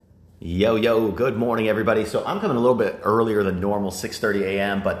Yo, good morning, everybody. So I'm coming a little bit earlier than normal, 6:30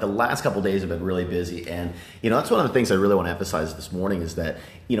 a.m., but the last couple days have been really busy. And, that's one of the things I really want to emphasize this morning is that,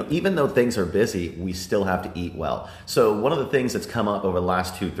 even though things are busy, we still have to eat well. So one of the things that's come up over the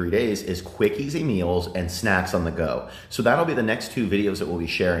last 2-3 days is quick, easy meals and snacks on the go. So that'll be the next two videos that we'll be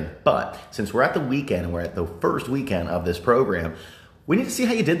sharing. But since we're at the weekend and we're at the first weekend of this program, we need to see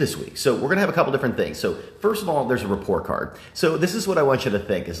how you did this week. So we're going to have a couple different things. So first of all, there's a report card. So this is what I want you to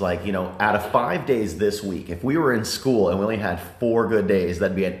think is like, out of 5 days this week, if we were in school and we only had 4 good days,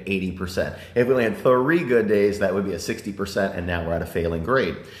 that'd be at 80%. If we only had 3 good days, that would be at 60%. And now we're at a failing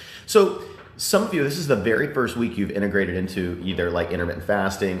grade. So some of you, this is the very first week you've integrated into either like intermittent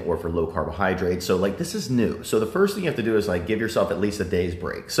fasting or for low carbohydrates. So this is new. So the first thing you have to do is give yourself at least a day's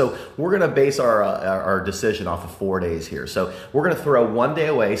break. So we're going to base our decision off of 4 days here. So we're going to throw 1 day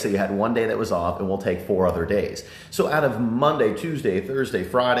away. So you had 1 day that was off and we'll take 4 other days. So out of Monday, Tuesday, Thursday,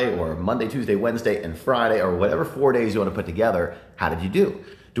 Friday, or Monday, Tuesday, Wednesday, and Friday, or whatever 4 days you want to put together, how did you do?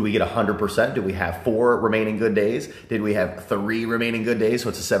 Do we get 100%? Do we have 4 remaining good days? Did we have 3 remaining good days? So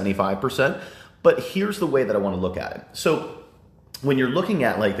it's a 75%. But here's the way that I want to look at it. So when you're looking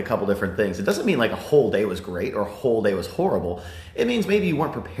at the couple different things, it doesn't mean a whole day was great or a whole day was horrible. It means maybe you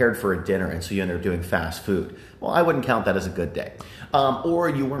weren't prepared for a dinner and so you ended up doing fast food. Well, I wouldn't count that as a good day. Or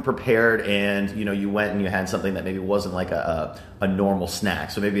you weren't prepared and you went and you had something that maybe wasn't a normal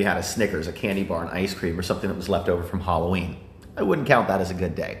snack. So maybe you had a Snickers, a candy bar, an ice cream, or something that was left over from Halloween. I wouldn't count that as a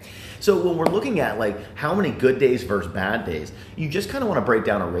good day. So when we're looking at how many good days versus bad days, you just kind of want to break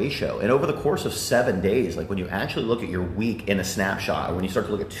down a ratio. And over the course of 7 days, when you actually look at your week in a snapshot, or when you start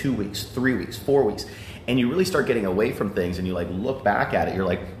to look at 2 weeks, 3 weeks, 4 weeks, and you really start getting away from things and you look back at it,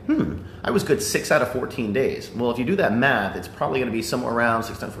 you're I was good 6 out of 14 days. Well, if you do that math, it's probably going to be somewhere around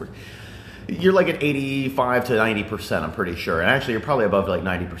 6 times 14. You're at 85 to 90%, I'm pretty sure. And actually, you're probably above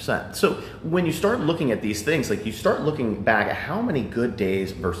 90%. So when you start looking at these things, you start looking back at how many good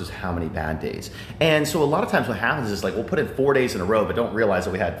days versus how many bad days. And so a lot of times what happens is we'll put in 4 days in a row, but don't realize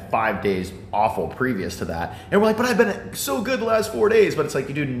that we had 5 days awful previous to that. And we're but I've been so good the last 4 days. But it's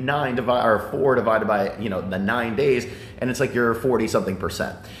you do 4 divided by, the 9 days, and it's you're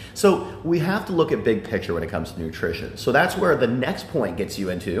 40-something%. So we have to look at big picture when it comes to nutrition. So that's where the next point gets you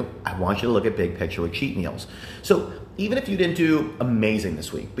into, I want you to look at big picture with cheat meals. So even if you didn't do amazing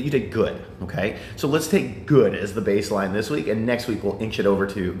this week, but you did good, okay? So let's take good as the baseline this week, and next week we'll inch it over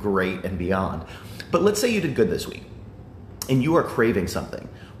to great and beyond. But let's say you did good this week, and you are craving something,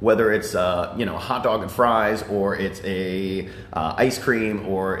 whether it's a hot dog and fries, or it's a ice cream,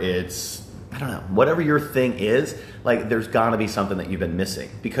 or it's I don't know, whatever your thing is, there's got to be something that you've been missing,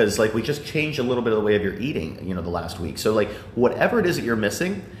 because we just changed a little bit of the way of your eating, the last week. So whatever it is that you're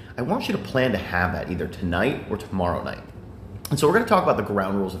missing, I want you to plan to have that either tonight or tomorrow night. And so we're going to talk about the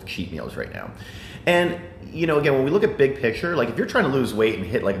ground rules of cheat meals right now. And, again, when we look at big picture, if you're trying to lose weight and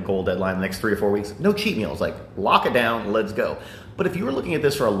hit a goal deadline in the next 3 or 4 weeks, no cheat meals, lock it down, let's go. But if you were looking at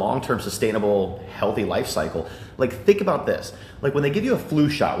this for a long-term, sustainable, healthy life cycle, think about this. When they give you a flu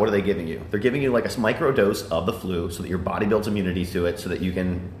shot, what are they giving you? They're giving you a micro dose of the flu so that your body builds immunity to it so that you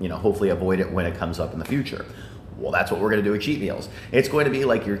can, hopefully avoid it when it comes up in the future. Well, that's what we're going to do with cheat meals. It's going to be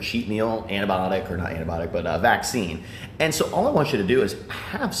your cheat meal antibiotic, or not antibiotic, but vaccine. And so all I want you to do is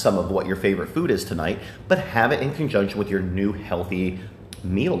have some of what your favorite food is tonight, but have it in conjunction with your new healthy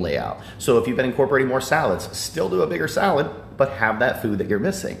meal layout. So if you've been incorporating more salads, still do a bigger salad, but have that food that you're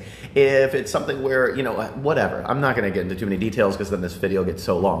missing. If it's something where, whatever, I'm not going to get into too many details because then this video gets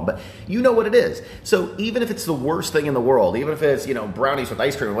so long, but you know what it is. So even if it's the worst thing in the world, even if it's, brownies with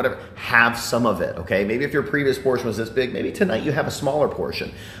ice cream or whatever, have some of it, okay? Maybe if your previous portion was this big, maybe tonight you have a smaller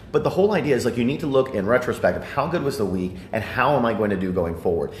portion. But the whole idea is you need to look in retrospect of how good was the week and how am I going to do going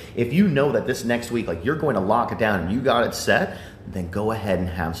forward. If you know that this next week, you're going to lock it down and you got it set, then go ahead and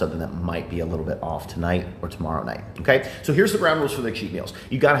have something that might be a little bit off tonight or tomorrow night, okay? So here's the ground rules for the cheat meals.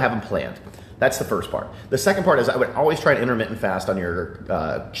 You got to have them planned. That's the first part. The second part is I would always try to intermittent fast on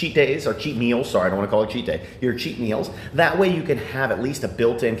your cheat days, or cheat meals. Sorry, I don't want to call it cheat day. Your cheat meals. That way you can have at least a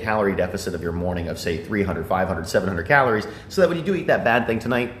built-in calorie deficit of your morning of, say, 300, 500, 700 calories, so that when you do eat that bad thing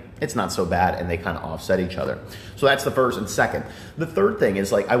tonight, it's not so bad and they kind of offset each other. So that's the first and second. The third thing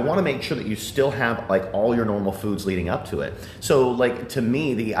is I want to make sure that you still have all your normal foods leading up to it. So to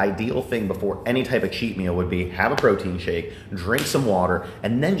me, the ideal thing before any type of cheat meal would be have a protein shake, drink some water,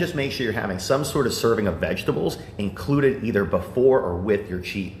 and then just make sure you're having some sort of serving of vegetables included either before or with your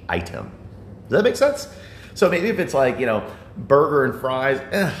cheat item. Does that make sense? So maybe if it's burger and fries,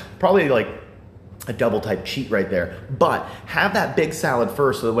 probably a double type cheat right there. But have that big salad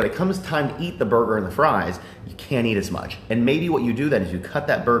first so that when it comes time to eat the burger and the fries, you can't eat as much. And maybe what you do then is you cut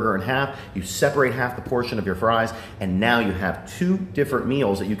that burger in half, you separate half the portion of your fries, and now you have 2 different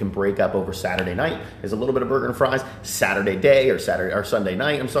meals that you can break up over Saturday night. There's a little bit of burger and fries. Saturday day or Sunday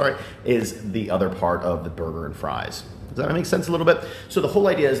night, is the other part of the burger and fries. Does that make sense a little bit? So the whole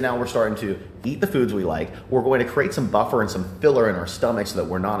idea is now we're starting to eat the foods we like. We're going to create some buffer and some filler in our stomach so that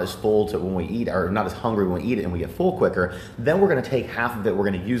we're not as full to when we eat, or not as hungry when we eat it, and we get full quicker. Then we're going to take half of it, we're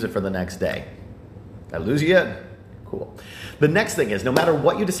going to use it for the next day. Did I lose you yet? Cool. The next thing is, no matter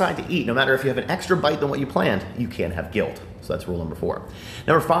what you decide to eat, no matter if you have an extra bite than what you planned, you can't have guilt. So that's rule number 4.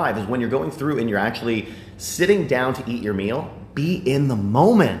 Number 5 is when you're going through and you're actually sitting down to eat your meal, be in the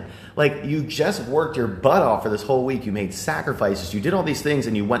moment. Like, you just worked your butt off for this whole week. You made sacrifices. You did all these things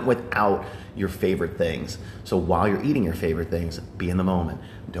and you went without your favorite things. So while you're eating your favorite things, be in the moment.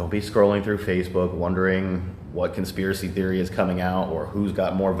 Don't be scrolling through Facebook wondering what conspiracy theory is coming out or who's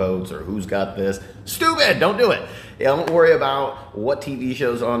got more votes or who's got this. Stupid! Don't do it. Don't worry about what TV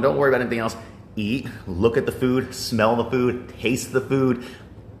show's on. Don't worry about anything else. Eat, look at the food, smell the food, taste the food,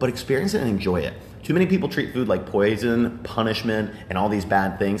 but experience it and enjoy it. Too many people treat food like poison, punishment, and all these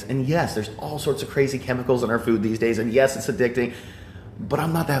bad things. And yes, there's all sorts of crazy chemicals in our food these days. And yes, it's addicting. But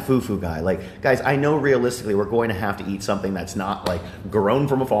I'm not that foo-foo guy. Like, guys, I know realistically we're going to have to eat something that's not like grown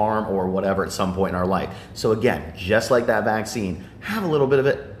from a farm or whatever at some point in our life. So again, just like that vaccine, have a little bit of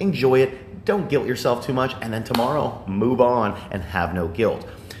it, enjoy it, don't guilt yourself too much, and then tomorrow, move on and have no guilt.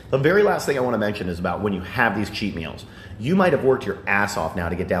 The very last thing I want to mention is about when you have these cheat meals. You might have worked your ass off now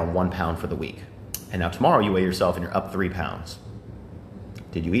to get down 1 pound for the week. And now tomorrow you weigh yourself and you're up 3 pounds.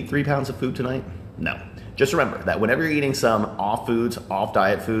 Did you eat 3 pounds of food tonight? No. Just remember that whenever you're eating some off foods, off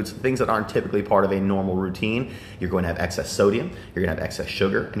diet foods, things that aren't typically part of a normal routine, you're going to have excess sodium, you're going to have excess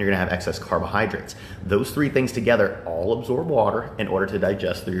sugar, and you're going to have excess carbohydrates. Those 3 things together all absorb water in order to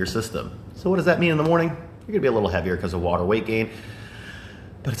digest through your system. So what does that mean in the morning? You're going to be a little heavier because of water weight gain.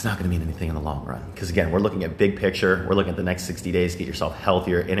 But it's not going to mean anything in the long run. Because again, we're looking at big picture. We're looking at the next 60 days, get yourself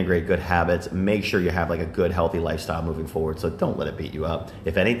healthier, integrate good habits, make sure you have like a good, healthy lifestyle moving forward. So don't let it beat you up.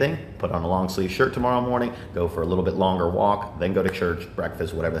 If anything, put on a long sleeve shirt tomorrow morning, go for a little bit longer walk, then go to church,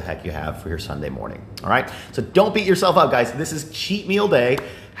 breakfast, whatever the heck you have for your Sunday morning. All right. So don't beat yourself up, guys. This is cheat meal day.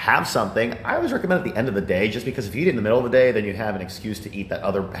 Have something. I always recommend at the end of the day, just because if you eat in the middle of the day, then you have an excuse to eat that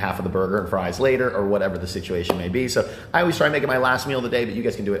other half of the burger and fries later or whatever the situation may be. So I always try and make it my last meal of the day, but you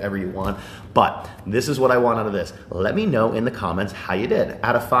guys can do whatever you want. But this is what I want out of this. Let me know in the comments how you did.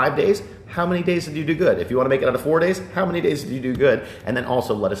 Out of 5 days, how many days did you do good? If you want to make it out of 4 days, how many days did you do good? And then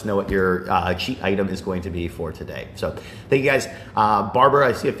also let us know what your cheat item is going to be for today. So thank you guys. Barbara,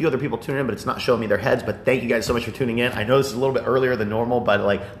 I see a few other people tuning in, but it's not showing me their heads. But thank you guys so much for tuning in. I know this is a little bit earlier than normal, but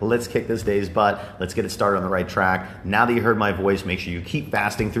like, let's kick this day's butt. Let's get it started on the right track. Now that you heard my voice, make sure you keep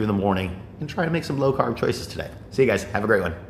fasting through the morning and try to make some low carb choices today. See you guys. Have a great one.